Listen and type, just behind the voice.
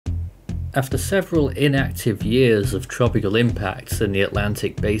After several inactive years of tropical impacts in the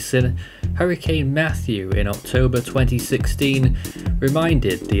Atlantic basin, Hurricane Matthew in October 2016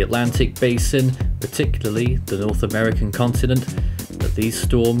 reminded the Atlantic basin, particularly the North American continent, that these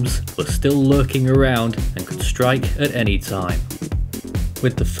storms were still lurking around and could strike at any time.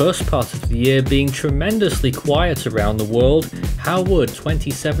 With the first part of the year being tremendously quiet around the world, how would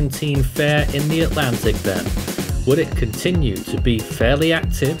 2017 fare in the Atlantic then? Would it continue to be fairly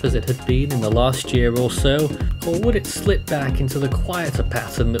active as it had been in the last year or so, or would it slip back into the quieter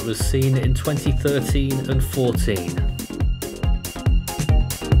pattern that was seen in 2013 and 14?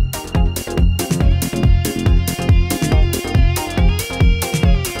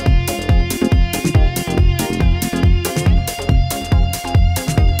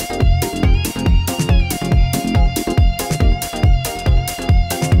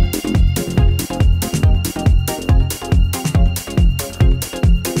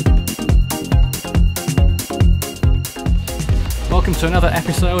 Welcome to another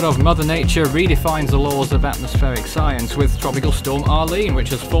episode of Mother Nature Redefines the Laws of Atmospheric Science with Tropical Storm Arlene, which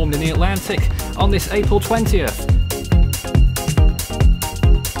has formed in the Atlantic on this April 20th.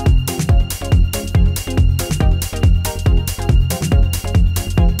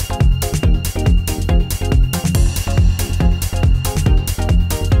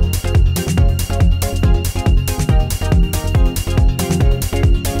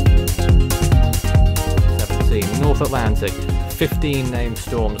 North Atlantic, 15 named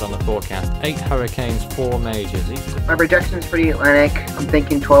storms on the forecast, 8 hurricanes, 4 majors. My projections for the Atlantic, I'm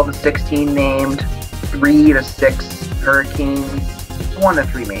thinking 12 to 16 named, 3 to 6 hurricanes, 1 to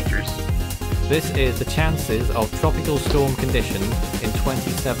 3 majors. This is the chances of tropical storm conditions in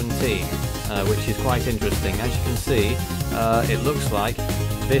 2017, which is quite interesting. As you can see, it looks like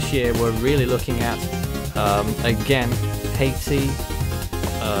this year we're really looking at, again, Haiti,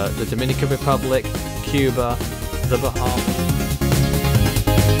 the Dominican Republic, Cuba, the Bahamas.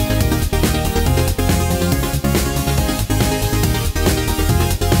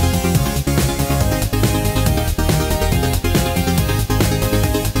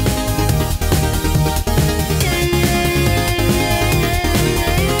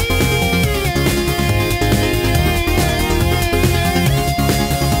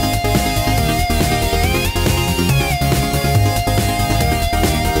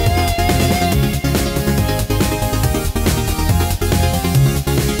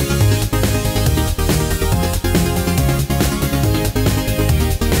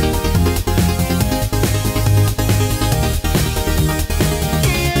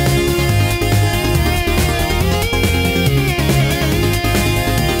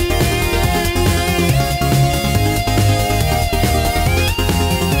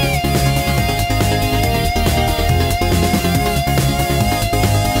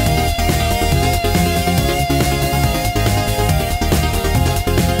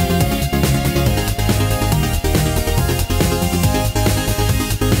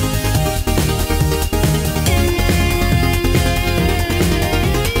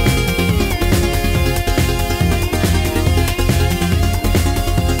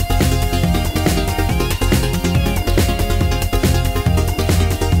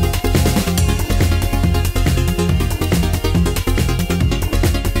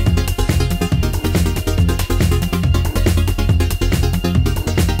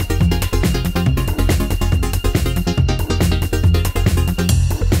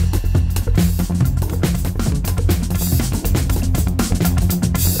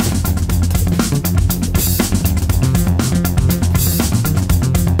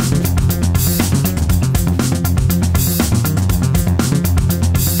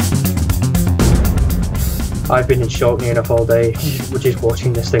 I've been in shock near enough all day. We're just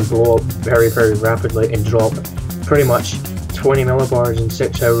watching this thing blow up very, very rapidly and drop pretty much 20 millibars in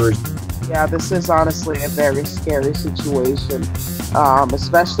 6 hours. Yeah, this is honestly a very scary situation,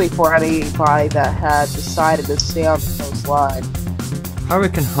 especially for anybody that had decided to stay on the coastline.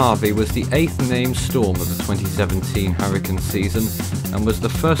 Hurricane Harvey was the 8th named storm of the 2017 hurricane season and was the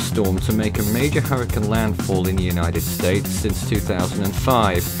first storm to make a major hurricane landfall in the United States since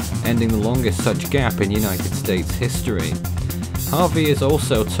 2005, ending the longest such gap in United States history. Harvey is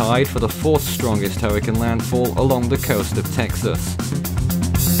also tied for the 4th strongest hurricane landfall along the coast of Texas.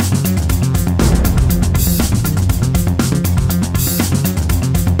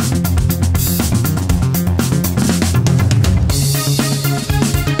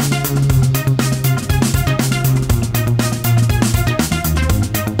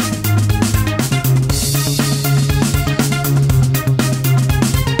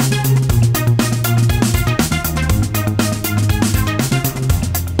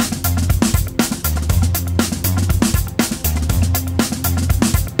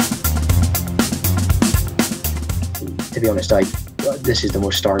 honest, this is the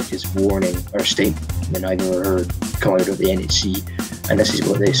most starkest warning or statement I've ever heard come out of the NHC, and this is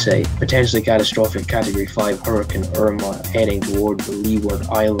what they say. Potentially catastrophic Category 5 Hurricane Irma heading toward the Leeward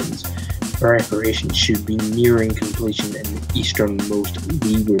Islands. Preparations should be nearing completion in the easternmost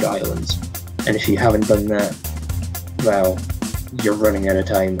Leeward Islands. And if you haven't done that, well, you're running out of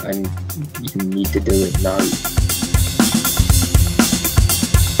time and you need to do it now.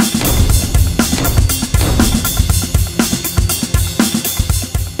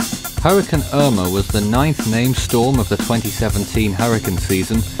 Hurricane Irma was the 9th named storm of the 2017 hurricane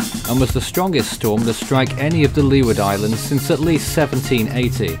season and was the strongest storm to strike any of the Leeward Islands since at least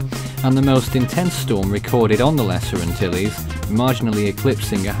 1780, and the most intense storm recorded on the Lesser Antilles, marginally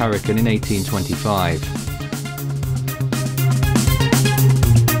eclipsing a hurricane in 1825.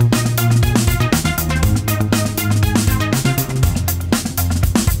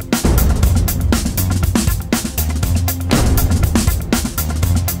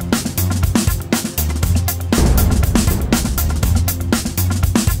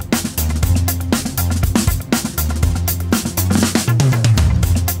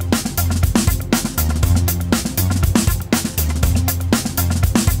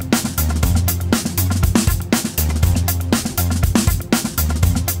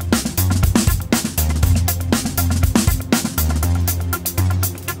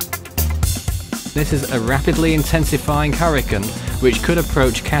 This is a rapidly intensifying hurricane which could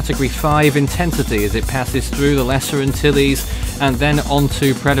approach Category 5 intensity as it passes through the Lesser Antilles and then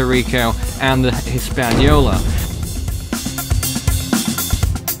onto Puerto Rico and the Hispaniola.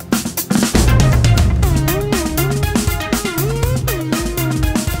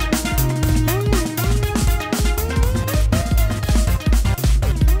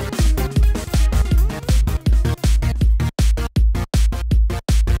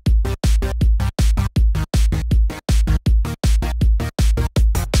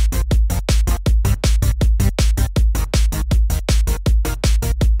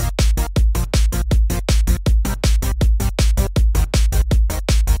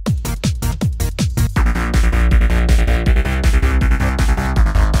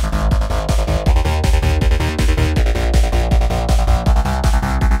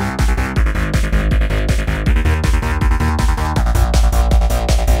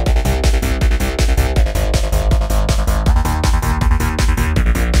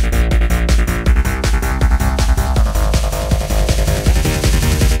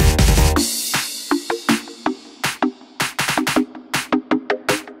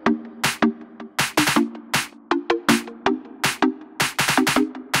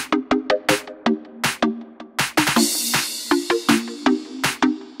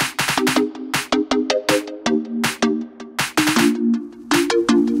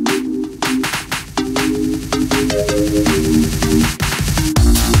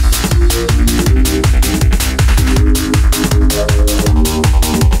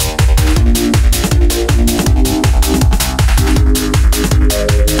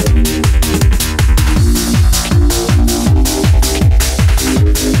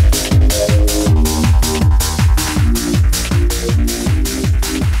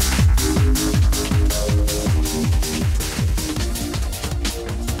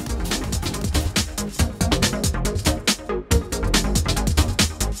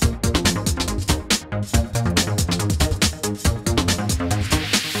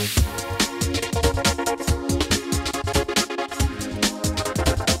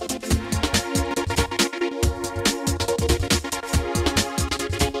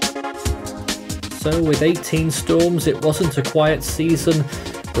 So with 18 storms, it wasn't a quiet season,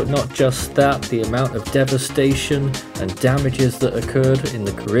 but not just that, the amount of devastation and damages that occurred in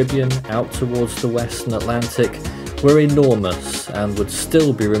the Caribbean out towards the Western Atlantic were enormous and would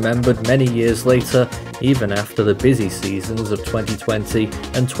still be remembered many years later, even after the busy seasons of 2020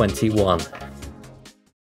 and 21.